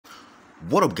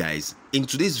What up guys, in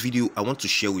today's video I want to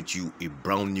share with you a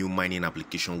brand new mining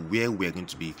application where we are going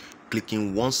to be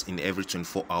clicking once in every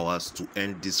 24 hours to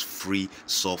earn this free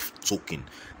soft token.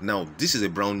 Now this is a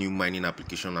brand new mining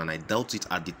application and I doubt it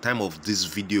at the time of this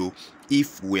video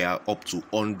if we are up to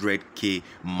 100k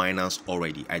miners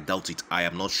already. I doubt it. I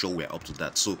am not sure we're up to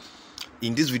that. So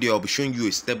in this video, I'll be showing you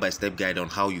a step-by-step guide on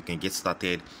how you can get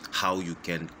started, how you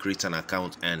can create an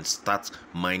account and start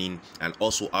mining, and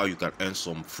also how you can earn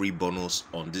some free bonus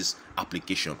on this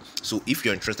application. So if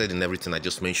you're interested in everything I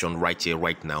just mentioned right here,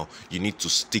 right now, you need to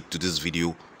stick to this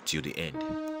video till the end.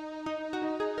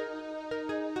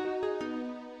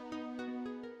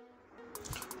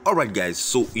 Alright guys,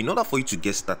 so in order for you to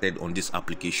get started on this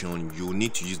application, you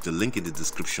need to use the link in the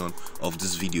description of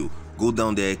this video. Go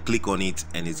down there, click on it,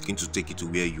 and it's going to take you to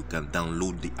where you can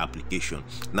download the application.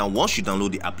 Now once you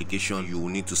download the application, you will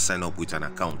need to sign up with an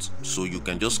account. So you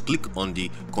can just click on the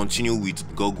continue with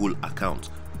Google account.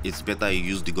 It's better you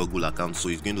use the Google account, so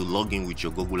it's going to log in with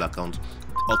your Google account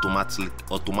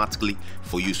automatically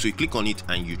for you. So you click on it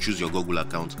and you choose your Google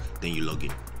account, then you log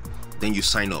in, then you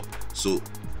sign up. So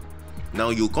now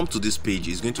you'll come to this page.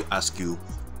 It's going to ask you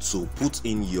to put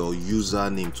in your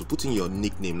username, to put in your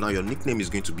nickname. Now your nickname is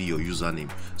going to be your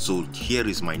username. So here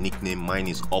is my nickname. Mine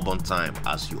is URBANTIME,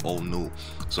 as you all know.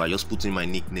 So I just put in my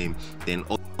nickname. Then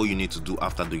all you need to do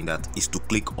after doing that is to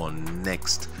click on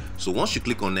next. So once you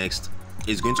click on next,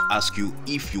 it's going to ask you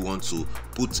if you want to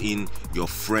put in your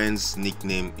friend's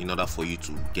nickname in order for you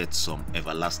to get some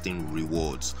everlasting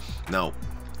rewards. Now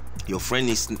your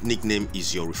friend's nickname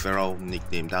is your referral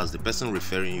nickname. That's the person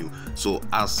referring you. So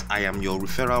as I am your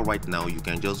referral right now, you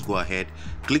can just go ahead,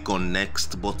 click on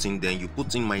next button, then you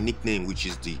put in my nickname, which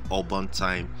is the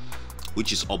URBANTIME,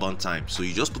 So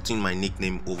you just put in my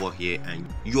nickname over here and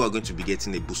you are going to be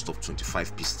getting a boost of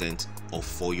 25% off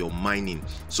for your mining.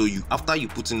 So after you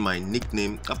put in my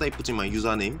nickname, after you put in my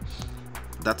username,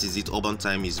 that is it.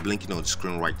 URBANTIME is blinking on the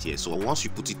screen right here. So once you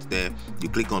put it there, you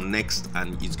click on next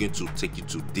and it's going to take you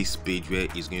to this page where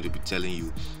it's going to be telling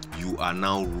you you are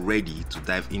now ready to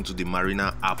dive into the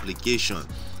Marina application.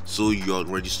 So your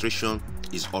registration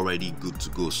is already good to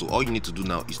go. So all you need to do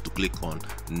now is to click on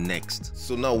next.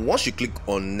 So now once you click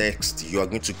on next, you are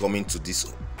going to come into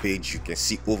this page. You can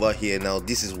see over here now,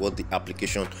 this is what the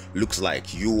application looks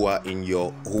like. You are in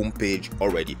your home page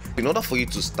already. In order for you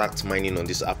to start mining on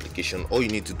this application, all you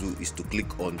need to do is to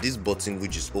click on this button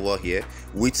which is over here,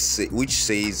 which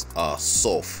says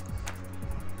solve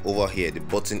over here, the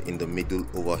button in the middle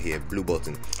over here, blue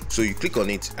button. So you click on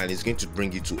it and it's going to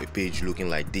bring you to a page looking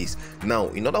like this. Now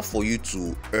in order for you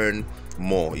to earn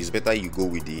more, it's better you go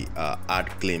with the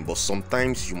ad claim, but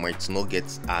sometimes you might not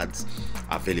get ads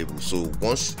available. So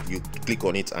once you click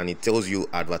on it and it tells you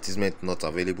advertisement not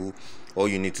available, all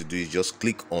you need to do is just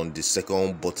click on the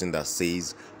second button that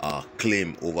says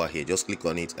claim over here. Just click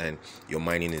on it and your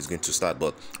mining is going to start.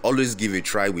 But always give a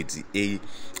try with the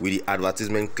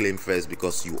advertisement claim first,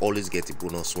 because you always get a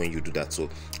bonus when you do that. So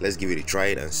let's give it a try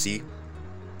and see.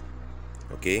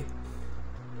 Okay,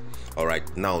 all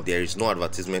right, now there is no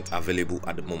advertisement available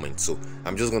at the moment, so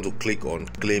I'm just going to click on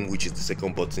claim, which is the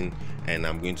second button, and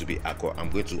I'm going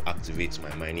to activate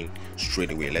my mining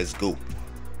straight away. Let's go.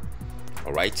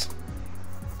 All right,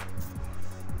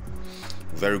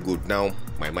 very good. Now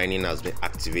my mining has been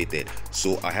activated,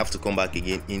 so I have to come back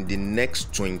again in the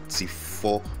next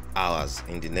 24 hours.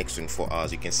 In the next 24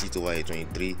 hours, you can see it over here,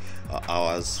 23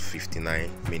 hours 59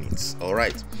 minutes. All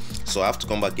right, so I have to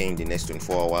come back again in the next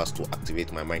 24 hours to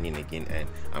activate my mining again, and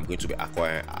I'm going to be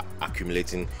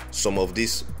accumulating some of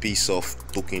this piece of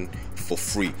token for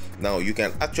free. Now you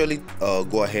can actually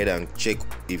go ahead and check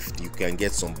if you can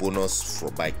get some bonus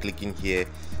by clicking here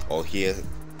or here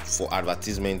for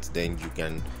advertisement. Then you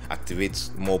can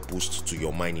activate more boost to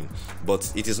your mining, but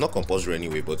it is not compulsory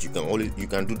anyway. But you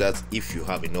can do that if you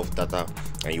have enough data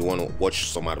and you want to watch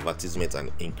some advertisement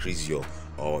and increase your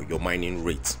mining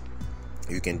rate.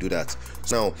 You can do that.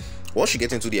 So now once you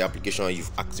get into the application and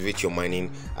you've activated your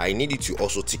mining, I need you to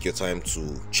also take your time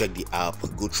to check the app,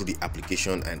 go through the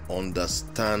application and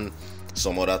understand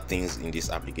some other things in this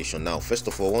application. Now first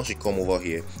of all, once you come over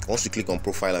here, once you click on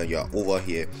profile and you are over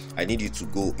here, I need you to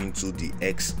go into the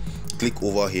X, click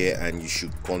over here, and you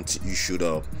should let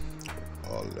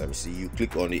me see, you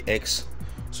click on the X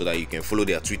so that you can follow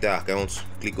their Twitter account.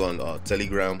 Click on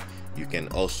Telegram. You can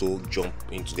also jump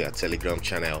into their Telegram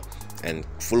channel and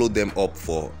follow them up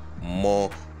for more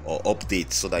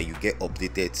updates, so that you get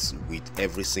updated with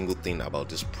every single thing about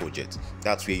this project.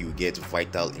 That's where you get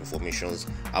vital informations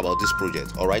about this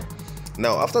project. All right,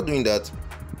 now after doing that,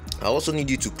 I also need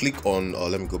you to click on,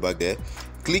 let me go back there,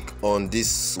 click on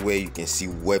this where you can see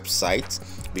website,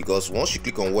 because once you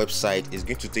click on website, it's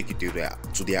going to take you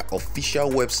to their official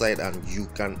website, and you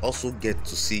can also get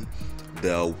to see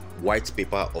the white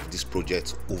paper of this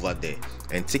project over there.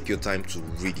 And take your time to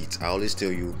read it. I always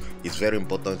tell you, it's very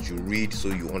important you read so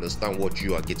you understand what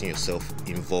you are getting yourself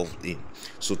involved in.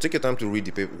 So take your time to read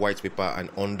the white paper and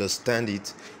understand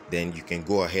it, then you can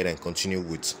go ahead and continue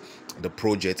with the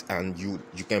project, and you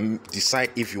can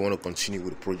decide if you want to continue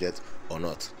with the project or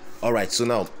not. All right, so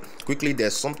now quickly,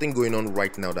 there's something going on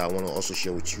right now that I want to also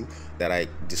share with you that I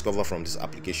discovered from this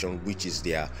application, which is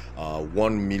their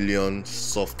 1 million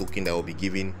soft token that will be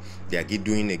given. They are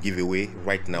doing a giveaway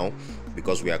right now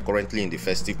because we are currently in the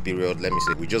festive period. Let me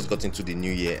say, we just got into the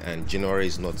new year and January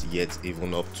is not yet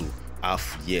even up to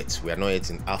half yet. We are not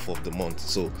yet in half of the month,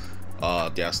 so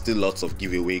there are still lots of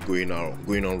giveaway going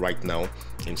on right now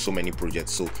in so many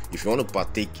projects. So if you want to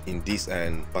partake in this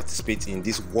and participate in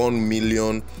this 1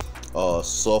 million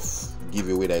soft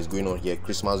giveaway that is going on here,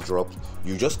 Christmas drops,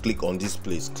 you just click on this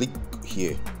place. Click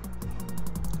here,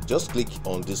 just click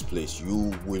on this place.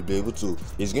 You will be able to,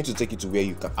 it's going to take you to where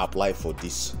you can apply for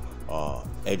this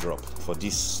airdrop, for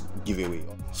this giveaway.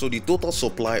 So the total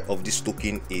supply of this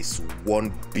token is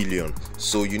 1 billion.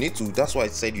 So you need to, that's why I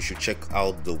said you should check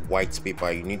out the white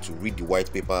paper. You need to read the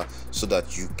white paper so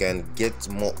that you can get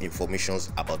more information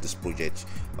about this project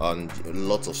and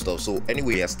lots of stuff. So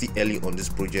anyway, we are still early on this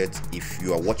project. If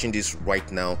you are watching this right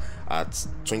now at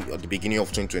the beginning of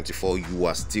 2024, you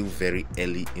are still very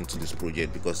early into this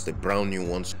project because the brand new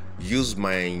ones. Use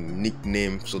my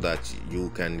nickname so that you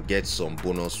can get some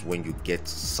bonus when you get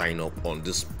sign up on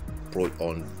this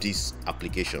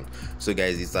application. So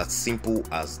guys, it's as simple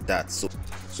as that. So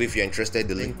if you're interested,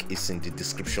 the link is in the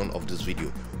description of this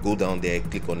video. Go down there,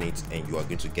 click on it, and you are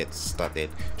going to get started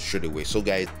straight away. So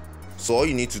guys, so all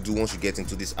you need to do once you get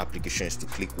into this application is to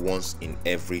click once in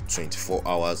every 24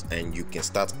 hours and you can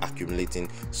start accumulating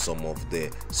some of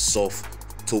the soft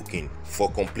token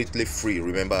for completely free.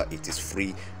 Remember, it is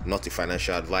free, not a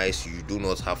financial advice. You do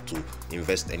not have to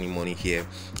invest any money here,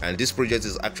 and this project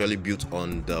is actually built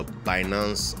on the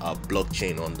Binance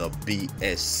blockchain, on the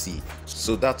BSC.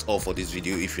 So that's all for this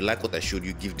video. If you like what I showed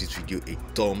you, give this video a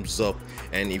thumbs up,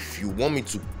 and if you want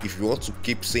to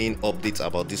keep seeing updates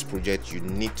about this project, you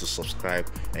need to subscribe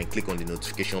and click on the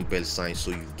notification bell sign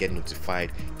so you get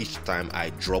notified each time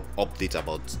I drop updates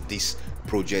about this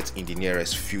project in the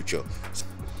nearest future.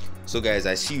 So guys,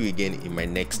 I see you again in my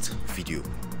next video.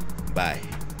 Bye.